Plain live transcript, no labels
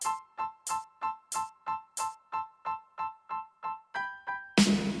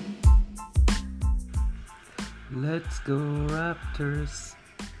Let's go Raptors.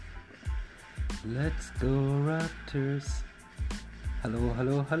 Let's go Raptors. Hello,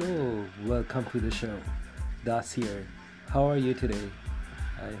 hello, hello. Welcome to the show. Das here. How are you today?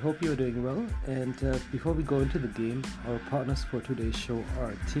 I hope you're doing well. And before we go into the game, our partners for today's show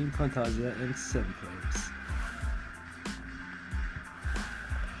are Team Fantasia and 7 Frames.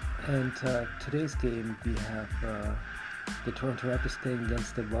 And today's game, we have the Toronto Raptors playing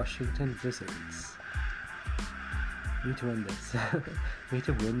against the Washington Wizards. We need to win this. We need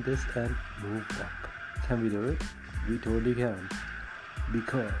to win this and move up. Can we do it? We totally can.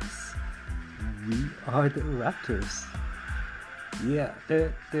 Because we are the Raptors. Yeah.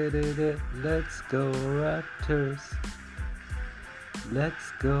 Let's go Raptors.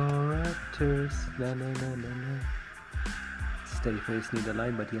 Let's go Raptors. La la la la la. Steady face near the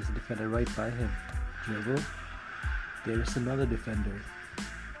line, but he has a defender right by him. Dribble. There is another defender.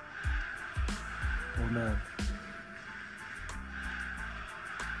 Oh man.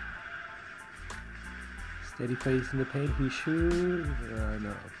 Steady face in the paint. He shoots.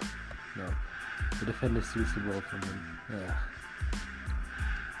 No. The defender steals the ball from him.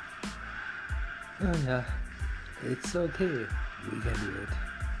 Oh yeah. It's okay. We can do it.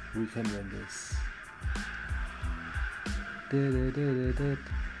 We can win this.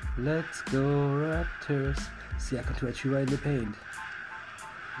 Let's go Raptors. Siakam to Achiuwa in the paint.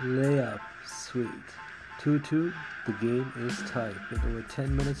 Layup. Sweet. 2-2. The game is tied with over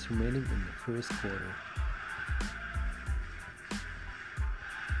 10 minutes remaining in the first quarter.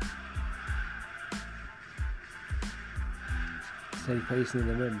 Steady face near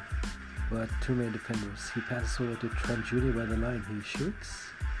the rim, but too many defenders. He passes over to Trent Jr. by the line. He shoots.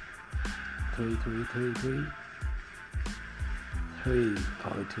 3-2.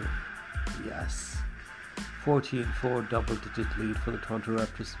 Yes. 14-4 double-digit lead for the Toronto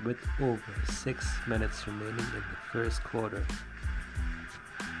Raptors with over 6 minutes remaining in the first quarter.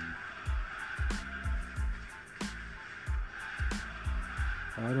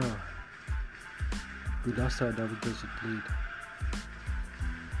 Oh no. We lost our double-digit lead.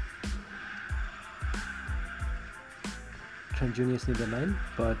 Trent Jr. is near the line,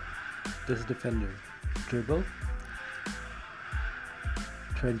 but this defender. Dribble.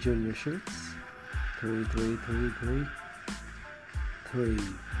 Trent Jr. shoots. 3-3.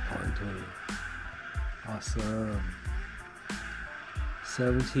 3-pointer. Awesome.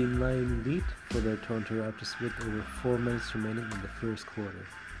 17-9 lead for the Toronto Raptors with over 4 minutes remaining in the first quarter.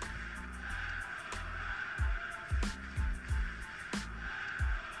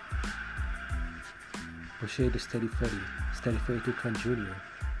 Boucher to Steady Freddy. Steady Freddy to Trent Jr.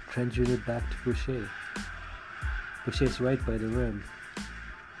 Trent Jr. back to Boucher. Boucher's right by the rim.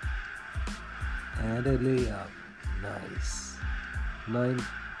 And a layup. Nice.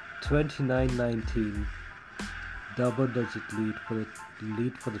 29-19. Double-digit lead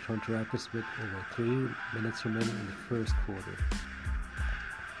for the Toronto Raptors with over 3 minutes remaining in the first quarter.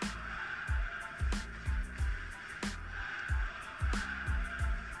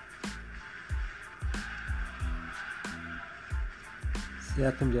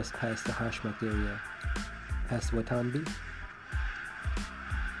 Siakam just passed the hash mark area. Pass Watanabe.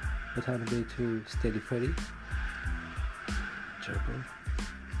 Watanabe to Steady Freddy. Dribble.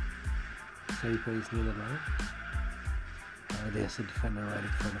 Steady Freddy's near the line. There's a defender right in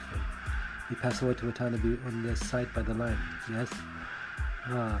front of him. He passes over to Watanabe on the side by the line. Yes.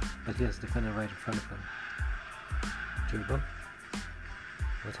 But he has a defender right in front of him. Dribble.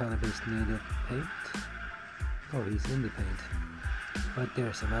 Watanabe is near the paint. Oh, he's in the paint. But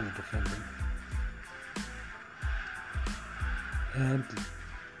there's another defender. And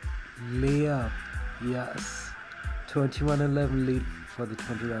layup. Yes. 21-11 lead for the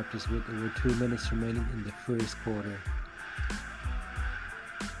Toronto Raptors with over 2 minutes remaining in the first quarter.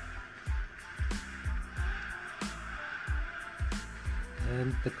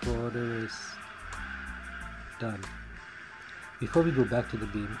 And the quarter is done. Before we go back to the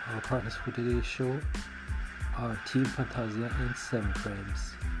game, our partners for today's show are Team Fantasia and 7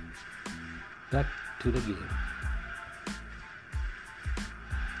 Frames. Back to the game.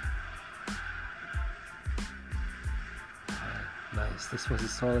 Nice. This was a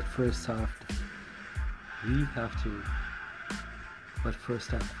solid first half. We have to. But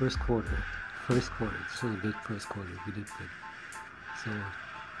first quarter. This was a big first quarter. We did good. So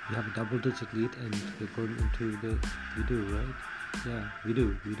we have a double-digit lead, and we're going into the. We do, right? Yeah, we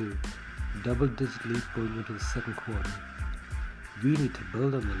do. Double-digit lead going into the second quarter. We need to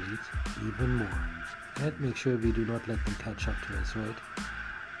build on the lead even more and make sure we do not let them catch up to us, right?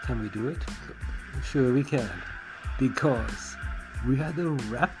 Can we do it? Sure we can, because we are the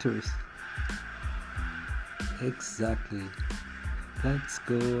Raptors. Exactly. Let's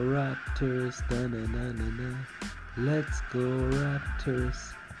go Raptors, na na na na na. Let's go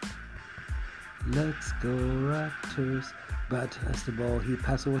Raptors. Let's go Raptors. Bat has the ball. He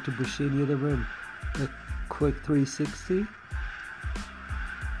passes over to Boucher near the rim. A quick 360.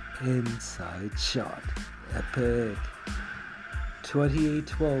 Inside shot. Epic.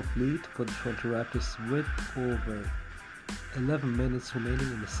 28-12 lead for the Toronto Raptors with over 11 minutes remaining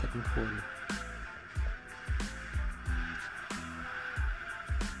in the second quarter.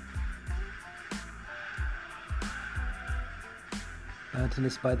 Banton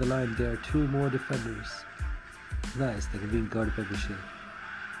is by the line. There are two more defenders. Nice, they're being guarded by Boucher.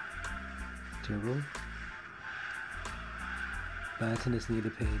 Dribble. Banton is near the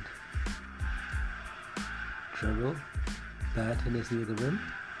paint. Dribble. Banton is near the rim.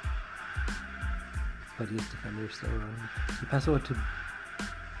 But his defender is still running. He passes over to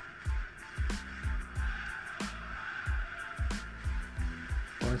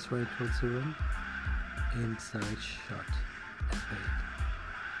Barnes right towards the rim. Inside shot. Epic.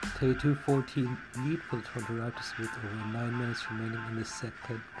 32-14 lead for the Toronto Raptors with over 9 minutes remaining in the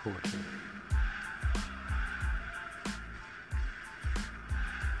second quarter.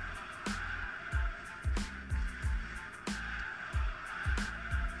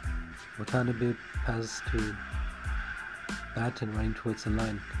 Watanabe passes to Banton running towards the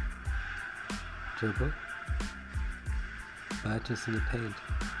line. Dribble. Banton's in the paint.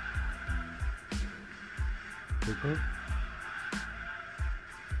 Dribble.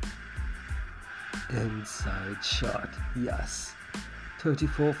 Inside shot. Yes.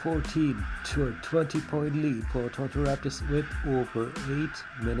 34-14 to a 20-point lead for Toronto Raptors with over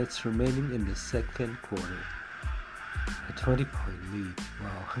 8 minutes remaining in the second quarter. A 20-point lead.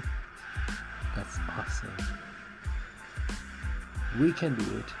 Wow. That's awesome. We can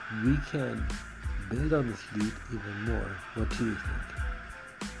do it. We can build on this lead even more. What do you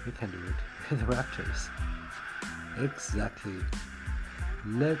think? We can do it. The Raptors. Exactly.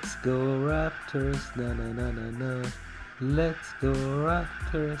 Let's go Raptors. Na na na na na. Let's go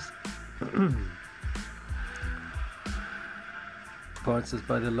Raptors. Barnes is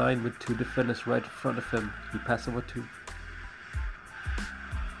by the line with two defenders right in front of him. He passes over to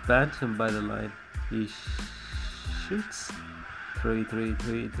Banton by the line. He shoots.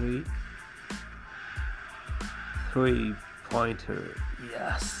 3-3-3-3. 3-pointer.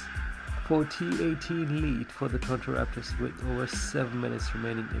 Yes. 40-18 lead for the Toronto Raptors with over 7 minutes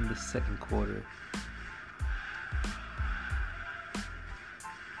remaining in the second quarter.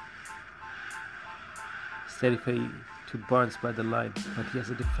 Steady fade to Barnes by the line, but he has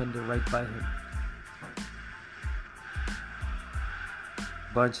a defender right by him.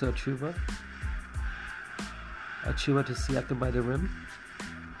 Barnes to Achuba. Achuba to Siakam by the rim.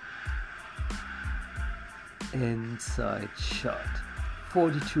 Inside shot.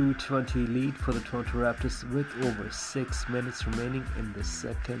 42-20 lead for the Toronto Raptors with over 6 minutes remaining in the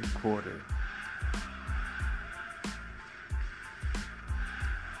second quarter.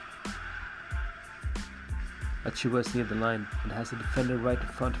 Achuba is near the line and has a defender right in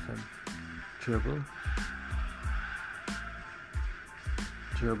front of him. Dribble.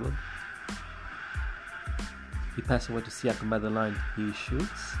 Dribble. He passes away to Siakam by the line. He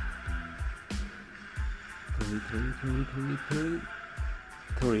shoots.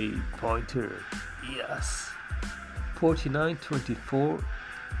 3-pointer. Yes. 49-24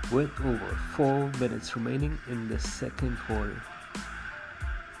 with over 4 minutes remaining in the second quarter.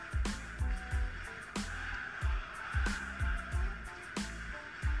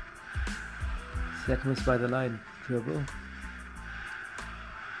 Siakam is by the line. Dribble.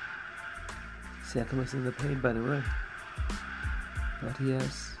 Siakam is in the paint by the rim. But he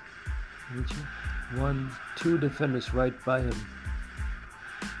has 2 defenders right by him.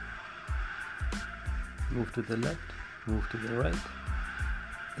 Move to the left, move to the right.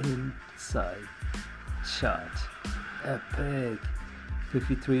 Inside shot. Epic.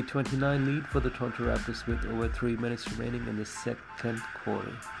 53-29 lead for the Toronto Raptors with over 3 minutes remaining in the second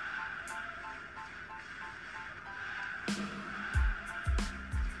quarter.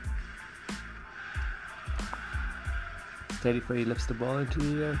 Steady Freddy lifts the ball into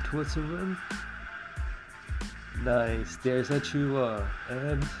the air towards the rim. Nice. There's Achuba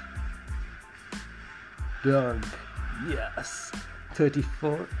and dunk. Yes.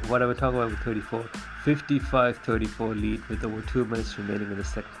 34. What am I talking about with 34? 55-34 lead with over 2 minutes remaining in the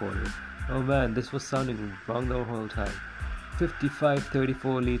second quarter. Oh man, this was sounding wrong the whole time.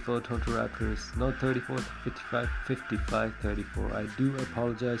 55-34 lead for the Toronto Raptors. Not 34-55, 55-34. I do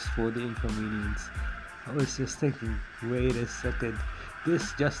apologize for the inconvenience. I was just thinking, wait a second,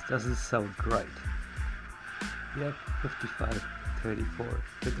 this just doesn't sound right. Yep, 55-34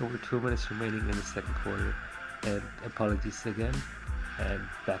 with over 2 minutes remaining in the second quarter. And apologies again. And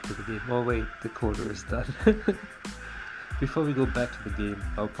back to the game. Oh wait, the quarter is done. Before we go back to the game,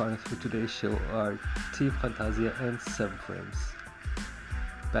 our partners for today's show are Team Fantasia and 7 Frames.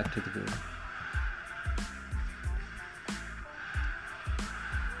 Back to the game.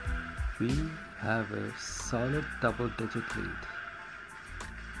 We have a solid double-digit lead.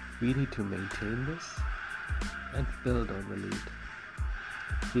 We need to maintain this and build on the lead.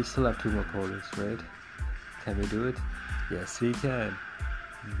 We still have 2 more quarters, right? Can we do it? Yes, we can.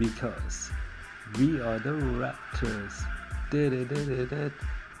 Because we are the Raptors.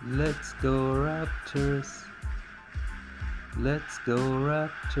 Let's go Raptors. Let's go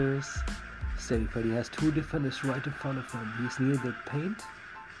Raptors. Steady Freddy has 2 defenders right in front of him. He's near the paint.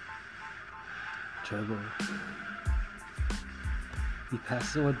 Dribble. He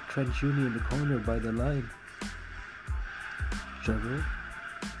passes over Trent Jr. in the corner by the line. Dribble.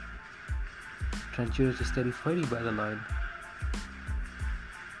 Trent Jr. to Steady Freddy by the line.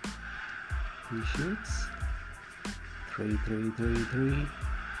 He shoots. 3-3-3-3.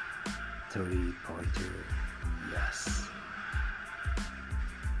 3-pointer. Yes.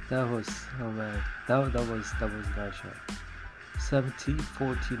 That was, oh man, that was a nice shot.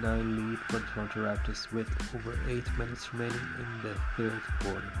 70-49 lead for the Toronto Raptors with over 8 minutes remaining in the third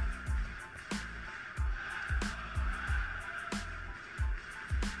quarter.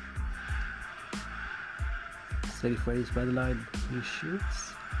 Steady Freddy's by the line. He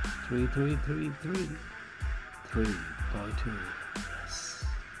shoots. 3-3-3-3. 3-pointer. Yes.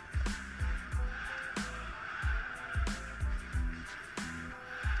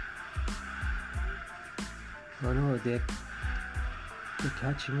 Oh no, they're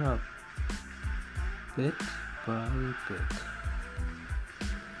catching up. Bit by bit.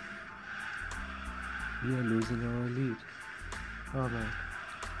 We are losing our lead. Oh man.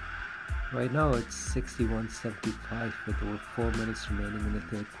 Right now it's 61-75 with over 4 minutes remaining in the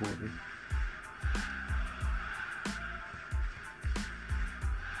third quarter.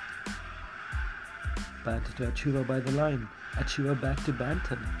 Banton to Achiuwa by the line. Achiuwa back to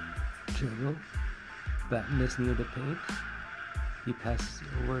Banton. Dribble. Banton is near the paint. He passes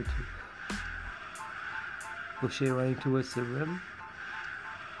over to Boucher running towards the rim.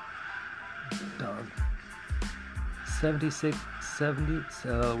 Done. 77-61,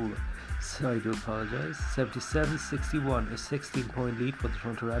 a 16-point lead for the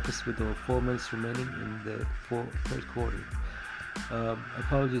Toronto Raptors with over 4 minutes remaining in the third quarter.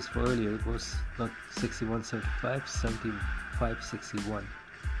 Apologies for earlier, it was not 61-75, 75-61.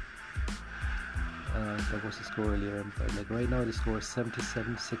 That was the score earlier, but like right now the score is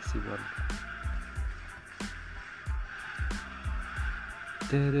 77-61.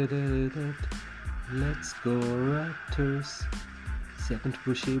 Let's go Raptors. Second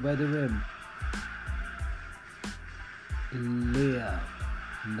Boucher by the rim. Layup.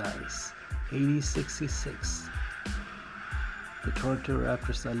 Nice. 80-66. The Toronto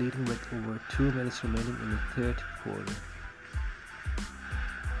Raptors are leading with over 2 minutes remaining in the third quarter.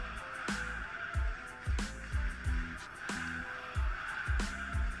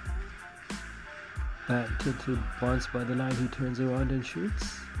 Banton to Barnes by the line. He turns around and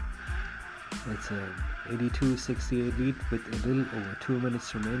shoots. It's an 82-68 lead with a little over 2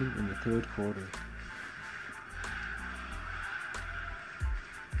 minutes remaining in the third quarter.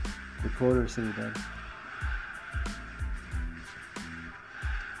 The quarter is done.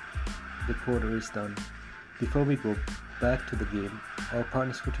 The quarter is done. Before we go back to the game, our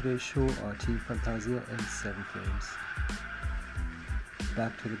partners for today's show are Team Fantasia and 7 Frames.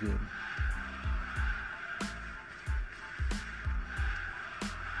 Back to the game.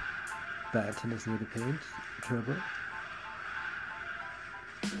 Banton is near the paint. Dribble.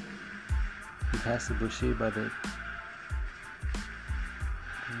 He passes Boucher by the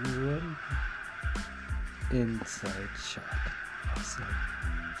rim. Inside shot. Awesome.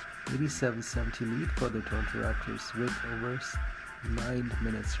 87-70 lead for the Toronto Raptors with over 9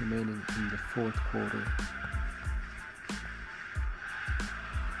 minutes remaining in the fourth quarter.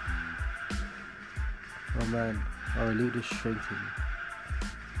 Oh man, our lead is shrinking.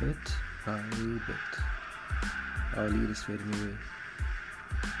 Bit by bit. Our lead is fading away.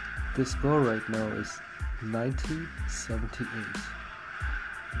 The score right now is 90-78.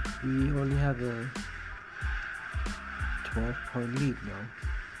 We only have a 12-point lead now.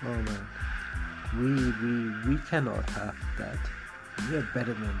 Oh man. We cannot have that. We are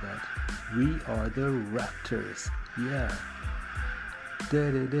better than that. We are the Raptors. Yeah.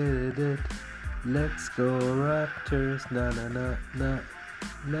 Let's go Raptors. Na na na na.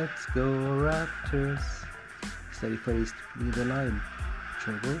 Let's go Raptors. Steady Freddy's near the line.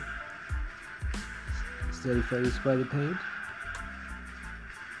 Dribble. Steady Freddy's by the paint.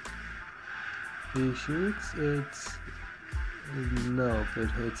 He shoots. It's no, it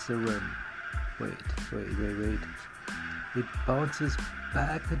hits the rim. Wait. It bounces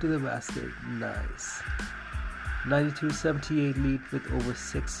back into the basket. Nice. 92-78 lead with over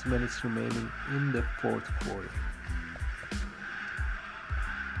 6 minutes remaining in the fourth quarter.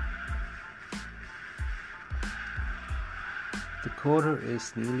 The quarter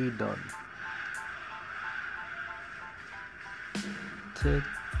is nearly done. Tick,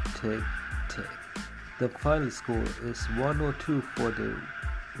 tick, tick. The final score is 102 for the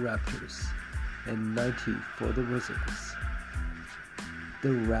Raptors and 90 for the Wizards. The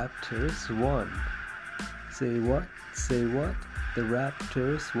Raptors won. Say what? Say what? The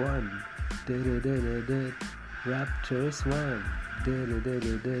Raptors won. Raptors won.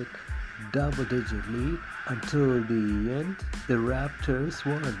 Double digit lead until the end. The Raptors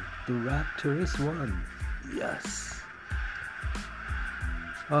won. The Raptors won. Yes.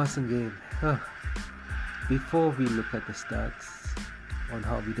 Awesome game. Before we look at the stats on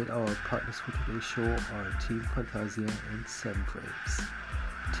how we did, our partners for today's show are Team Fantasia and 7 Frames.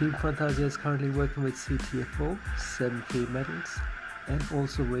 Team Fantasia is currently working with CTFO, 7K medals, and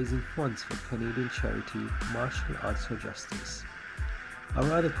also raising funds for Canadian charity Martial Arts for Justice.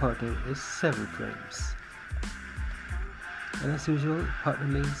 Our other partner is 7 Frames. And as usual, partner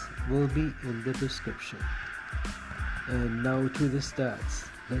links will be in the description. And now to the stats.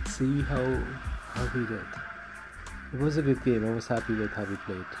 Let's see how we did. It was a good game. I was happy with how we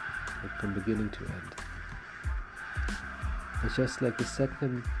played, like from beginning to end. It's just like the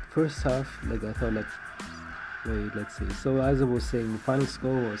first half, like I thought, wait, let's see. So as I was saying, the final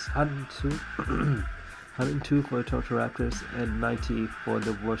score was 102 for the Toronto Raptors and 90 for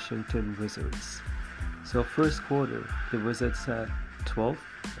the Washington Wizards. So first quarter, the Wizards had 12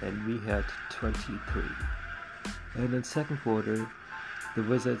 and we had 23. And in second quarter, the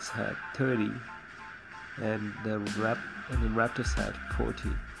Wizards had 30 and the Raptors had 40.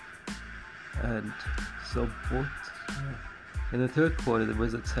 And so both in the third quarter, the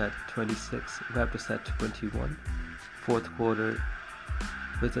Wizards had 26, Raptors had 21. Fourth quarter,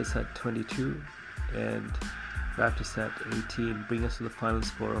 Wizards had 22 and Raptors had 18, bringing us to the final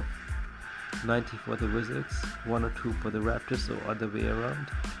score of 90 for the Wizards, 102 for the Raptors, or other way around,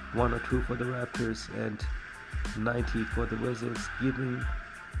 102 for the Raptors and 90 for the Wizards, giving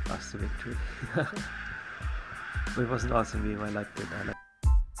us the victory. It was an awesome game. I liked it.